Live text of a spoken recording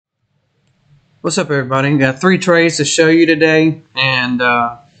What's up, everybody? Got 3 trades to show you today, and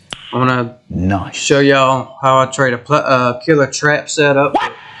I want to show y'all how I trade a killer trap setup,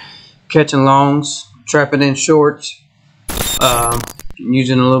 catching longs, trapping in shorts,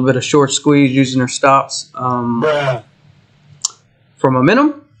 using a little bit of short squeeze, using their stops for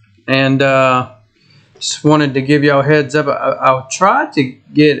momentum, and just wanted to give y'all a heads up. I tried to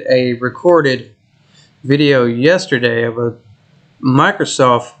get a recorded video yesterday of a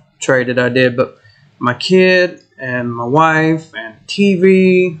Microsoft trade that I did, but my kid and my wife and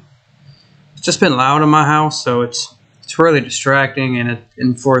TV, it's just been loud in my house, so it's really distracting,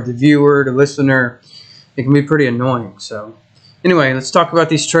 and for the viewer, the listener, it can be pretty annoying. So anyway, let's talk about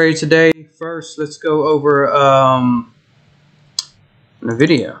these trades today. First, let's go over the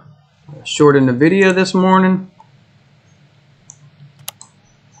video. Short in the video this morning.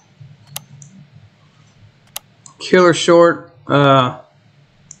 Killer short.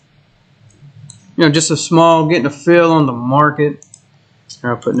 You know, just a small, getting a feel on the market.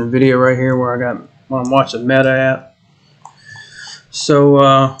 I'll put in a video right here where I'm watching Meta at.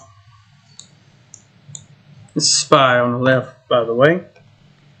 So this is SPY on the left, by the way.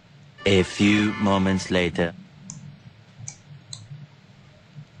 A few moments later.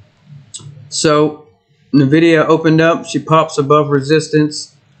 So NVDA opened up. She pops above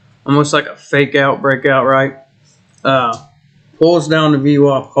resistance, almost like a fake out, breakout, right? Pulls down the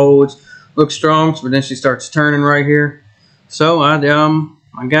VWAP, holds. Looks strong, but then she starts turning right here. So I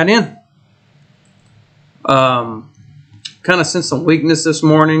got in. Kind of sensed some weakness this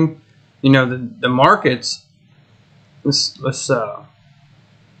morning. You know, the markets. Let's go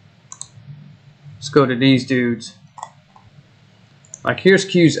to these dudes. Like, here's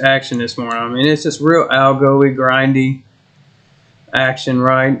Q's action this morning. I mean, it's just real algo-y, grindy action,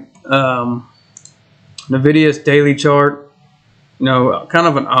 right? NVIDIA's daily chart. You know, kind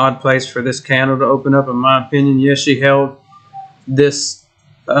of an odd place for this candle to open up, in my opinion. Yes, she held this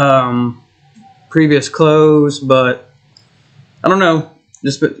previous close, but I don't know.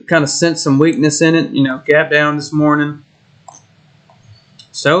 Just kind of sensed some weakness in it. You know, gap down this morning.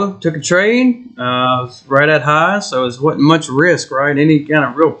 So, took a trade. Was right at high, so it wasn't much risk, right? Any kind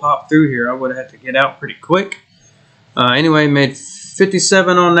of real pop through here, I would have had to get out pretty quick. Anyway, made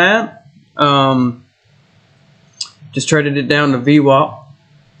 57 on that. Just traded it down to VWAP.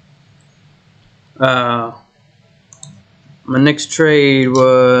 My next trade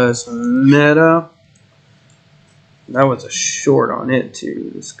was Meta. That was a short on it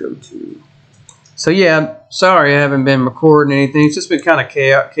too. Let's go to. So yeah, sorry I haven't been recording anything. It's just been kind of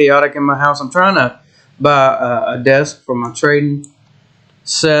chaotic in my house. I'm trying to buy a desk for my trading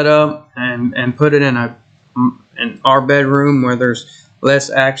setup and put it in our bedroom where there's less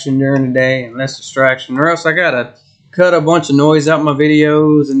action during the day and less distraction, or else I gotta cut a bunch of noise out my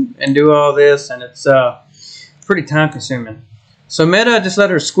videos and do all this, and it's pretty time consuming. So Meta, just let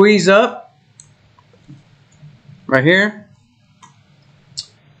her squeeze up right here.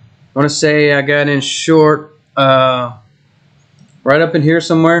 I want to say I got in short right up in here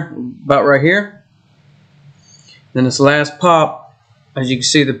somewhere, about right here. Then this last pop, as you can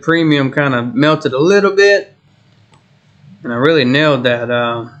see, the premium kind of melted a little bit, and I really nailed that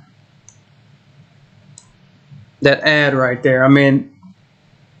that ad right there. I mean,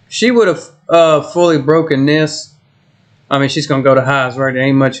 she would have fully broken this. I mean, she's going to go to highs, right? There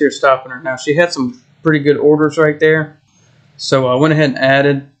ain't much here stopping her now. She had some pretty good orders right there. So I went ahead and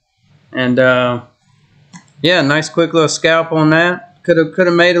added. And, yeah, nice quick little scalp on that. Could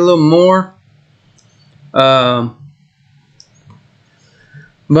have made a little more. But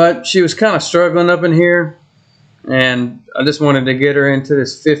she was kind of struggling up in here. And I just wanted to get her into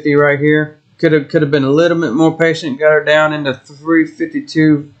this 50 right here. Could have been a little bit more patient. Got her down into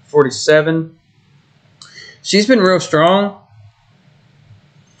 352.47. She's been real strong.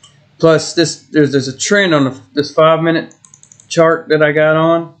 Plus, there's a trend on this 5-minute chart that I got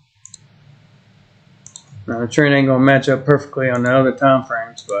on. Now the trend ain't gonna match up perfectly on the other time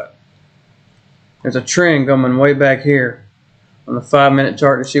frames, but there's a trend coming way back here on the 5-minute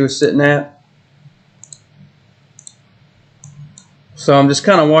chart that she was sitting at. So I'm just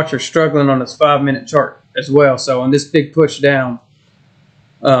kind of watching her struggling on this 5-minute chart as well. So on this big push down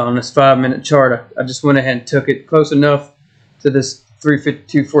on this 5-minute chart, I just went ahead and took it close enough to this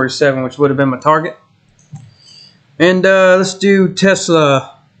 352.47, which would have been my target. And let's do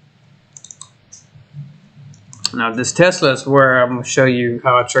Tesla. Now this Tesla is where I'm going to show you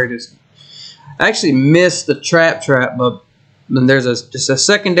how I trade this. I actually missed the trap, but there's just a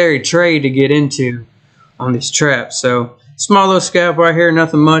secondary trade to get into on these traps. So small little scalp right here,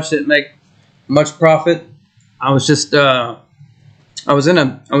 nothing much. Didn't make much profit. I was just I was in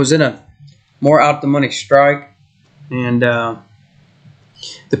a more out the money strike, and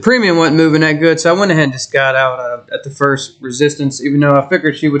the premium wasn't moving that good, so I went ahead and just got out at the first resistance, even though I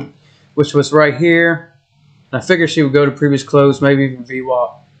figured she would, which was right here. I figured she would go to previous close, maybe even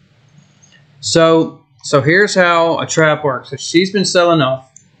VWAP. So here's how a trap works. So she's been selling off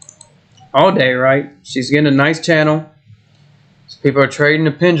all day, right? She's getting a nice channel. So people are trading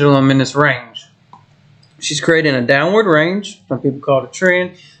the pendulum in this range. She's creating a downward range. Some people call it a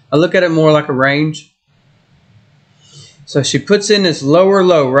trend. I look at it more like a range. So she puts in this lower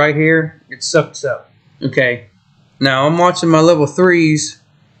low right here. It sucks up. Okay. Now I'm watching my level 3s.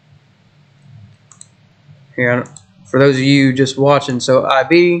 Here, for those of you just watching. So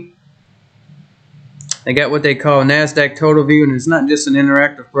IB, they got what they call NASDAQ total view, and it's not just an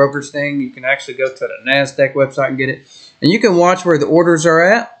interactive brokers thing. You can actually go to the NASDAQ website and get it. And you can watch where the orders are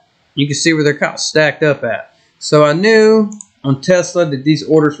at. You can see where they're kind of stacked up at. So I knew on Tesla that these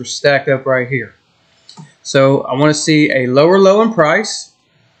orders were stacked up right here. So I want to see a lower low in price.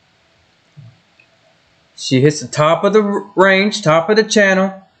 She hits the top of the range, top of the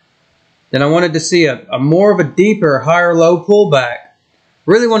channel. Then I wanted to see a more of a deeper, higher low pullback.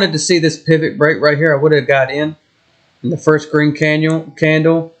 Really wanted to see this pivot break right here. I would have got in the first green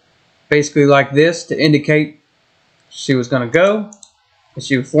candle, basically like this, to indicate she was going to go. If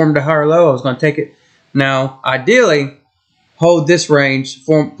she formed a higher low, I was going to take it. Now, ideally, hold this range,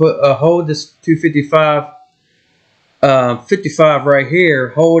 hold this 255, 55 right here,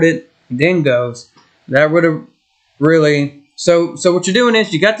 hold it, then goes. That would have really, so what you're doing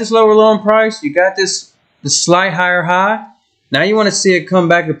is you got this lower low in price, you got this slight higher high. Now you want to see it come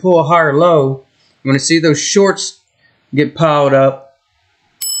back and pull a higher low. You want to see those shorts get piled up,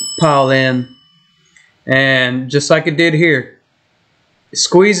 pile in, and just like it did here, it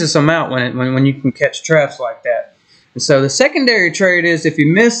squeezes them out when you can catch traps like that. And so the secondary trade is if you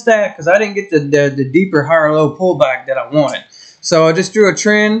miss that, because I didn't get the deeper higher low pullback that I wanted. So I just drew a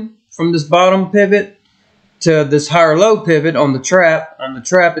trend from this bottom pivot to this higher low pivot on the trap. On the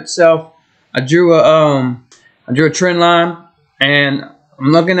trap itself, I drew a trend line, and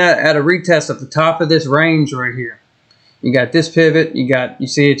I'm looking at a retest at the top of this range right here. You got this pivot, you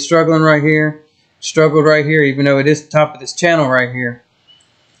see it struggling right here, struggled right here, even though it is top of this channel right here.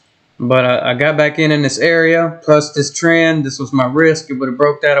 But I got back in this area, plus this trend. This was my risk. It would have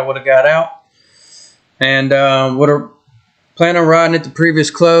broke that, I would have got out. And would have planned on riding at the previous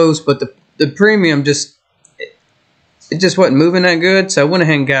close, but the premium just, it just wasn't moving that good, so I went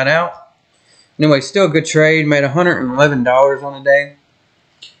ahead and got out. Anyway, still a good trade. Made $111 on the day.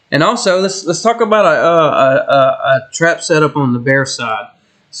 And also, let's talk about a trap setup on the bear side.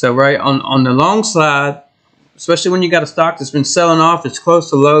 So right on the long side, especially when you got a stock that's been selling off, it's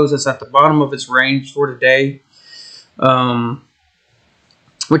close to lows, it's at the bottom of its range for today.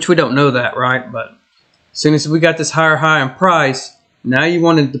 Which we don't know that, right? But as soon as we got this higher high in price, now you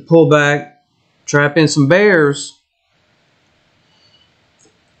wanted to pull back, trap in some bears,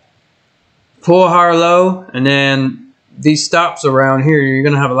 pull a higher low, and then these stops around here, you're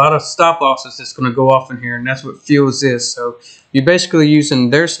going to have a lot of stop losses that's going to go off in here, and that's what fuels this. So you're basically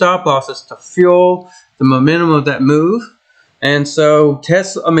using their stop losses to fuel the momentum of that move. And so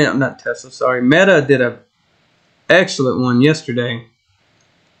Meta did a excellent one yesterday.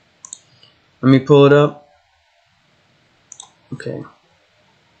 Let me pull it up. Okay.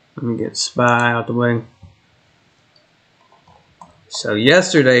 Let me get SPY out the way. So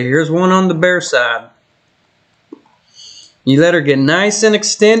yesterday, here's one on the bear side. You let her get nice and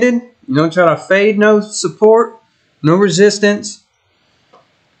extended. You don't try to fade, no support, no resistance.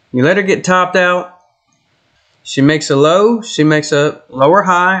 You let her get topped out. She makes a low. She makes a lower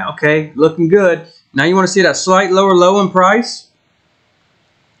high. Okay, looking good. Now you want to see that slight lower low in price.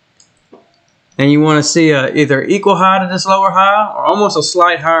 And you want to see either equal high to this lower high or almost a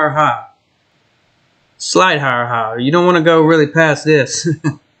slight higher high. Slight higher high. You don't want to go really past this.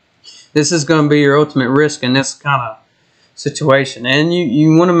 This is going to be your ultimate risk in this kind of situation. And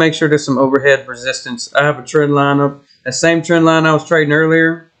you want to make sure there's some overhead resistance. I have a trend line up. That same trend line I was trading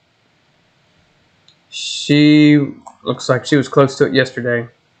earlier. She looks like she was close to it yesterday.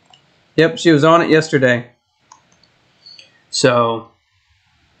 Yep, she was on it yesterday. So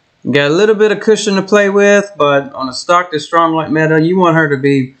you got a little bit of cushion to play with, but on a stock that's strong like Meta, you want her to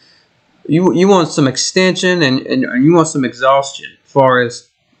be, you want some extension and you want some exhaustion as far as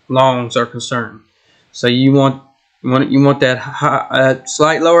longs are concerned. So you want that high,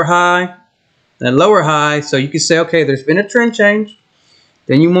 slight lower high, that lower high, so you can say, okay, there's been a trend change.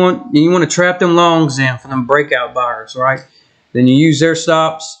 Then you want to trap them longs in for them breakout buyers, right? Then you use their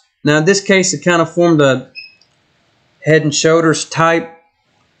stops. Now in this case, it kind of formed a head and shoulders type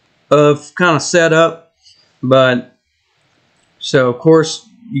of kind of setup. But so of course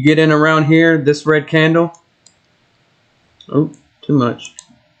you get in around here, this red candle. Oh, too much.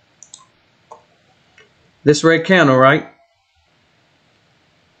 This red candle, right?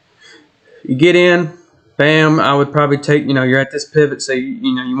 You get in, bam. I would probably take, you're at this pivot, so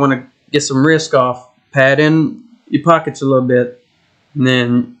you want to get some risk off, pad in your pockets a little bit, and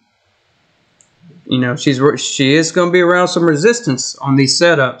then she is going to be around some resistance on these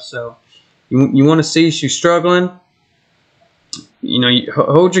setups. So you want to see she's struggling. You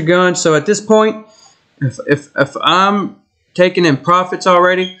hold your gun. So at this point, if I'm taking in profits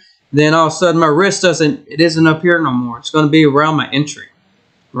already, then all of a sudden my risk isn't up here no more. It's going to be around my entry,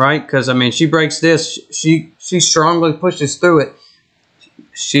 right? Because I mean, she breaks this, she strongly pushes through it.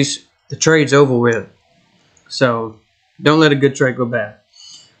 The trade's over with. So don't let a good trade go bad.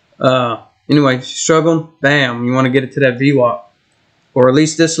 Anyway, struggling, bam. You want to get it to that VWAP, or at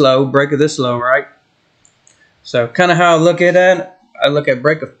least this low, break of this low, right? So kind of how I look at that. I look at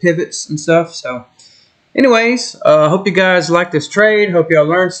break of pivots and stuff. So anyways, hope you guys like this trade. Hope y'all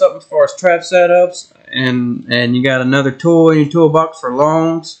learned something as far as trap setups, and you got another tool in your toolbox for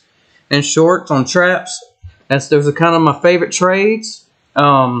longs and shorts on traps. Those are kind of my favorite trades.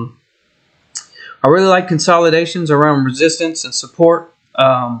 I really like consolidations around resistance and support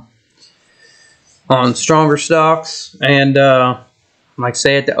on stronger stocks. And like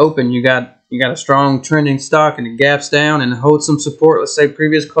say at the open, you got a strong trending stock and it gaps down and holds some support. Let's say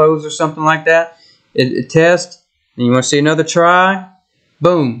previous close or something like that. It tests, and you want to see another try,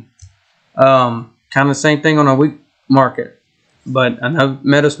 boom. Kind of the same thing on a weak market. But I know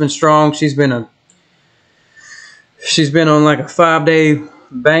Meta's been strong. She's been on like a 5-day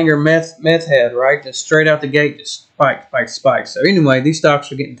banger meth head, right? Just straight out the gate, just spike. So anyway, these stocks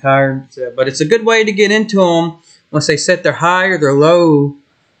are getting tired, but it's a good way to get into them once they set their high or their low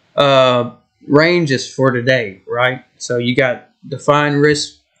ranges for today, right? So you got defined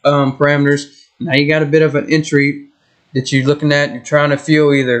risk parameters. Now you got a bit of an entry that you're looking at. You're trying to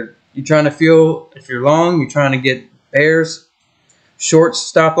feel if you're long, you're trying to get bears, shorts,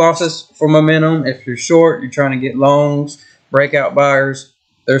 stop losses for momentum. If you're short, you're trying to get longs, breakout buyers,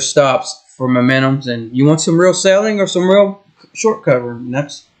 their stops for momentums, and you want some real selling or some real short cover. And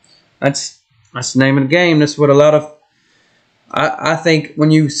that's the name of the game. That's what a lot of I think when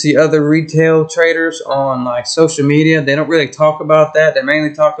you see other retail traders on like social media, they don't really talk about that. They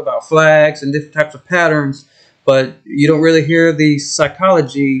mainly talk about flags and different types of patterns, but you don't really hear the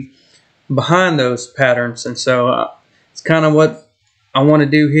psychology behind those patterns. And so it's kind of what I want to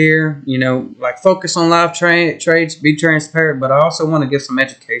do here, like focus on live trades, be transparent, but I also want to get some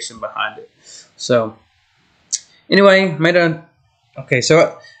education behind it. So anyway, okay,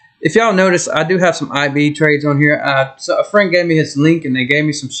 so if y'all notice, I do have some IB trades on here. So a friend gave me his link, and they gave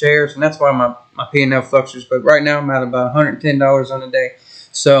me some shares, and that's why my P&L fluctuates. But right now, I'm at about $110 on the day.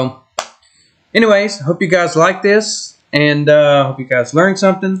 So anyways, hope you guys like this, and hope you guys learned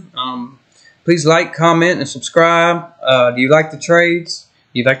something. Please like, comment, and subscribe. Do you like the trades?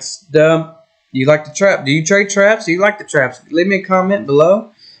 Do you like the trap? Do you trade traps? Do you like the traps? Leave me a comment below.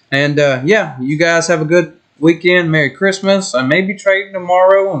 And yeah, you guys have a good weekend. Merry Christmas. I may be trading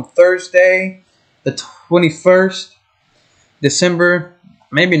tomorrow on Thursday, the 21st December.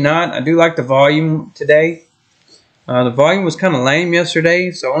 Maybe not. I do like the volume today. The volume was kind of lame yesterday,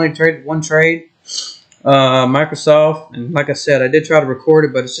 so I only traded one trade. Microsoft, and like I said, I did try to record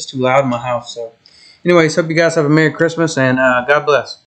it, but it's just too loud in my house. So anyways, hope you guys have a Merry Christmas, and God bless.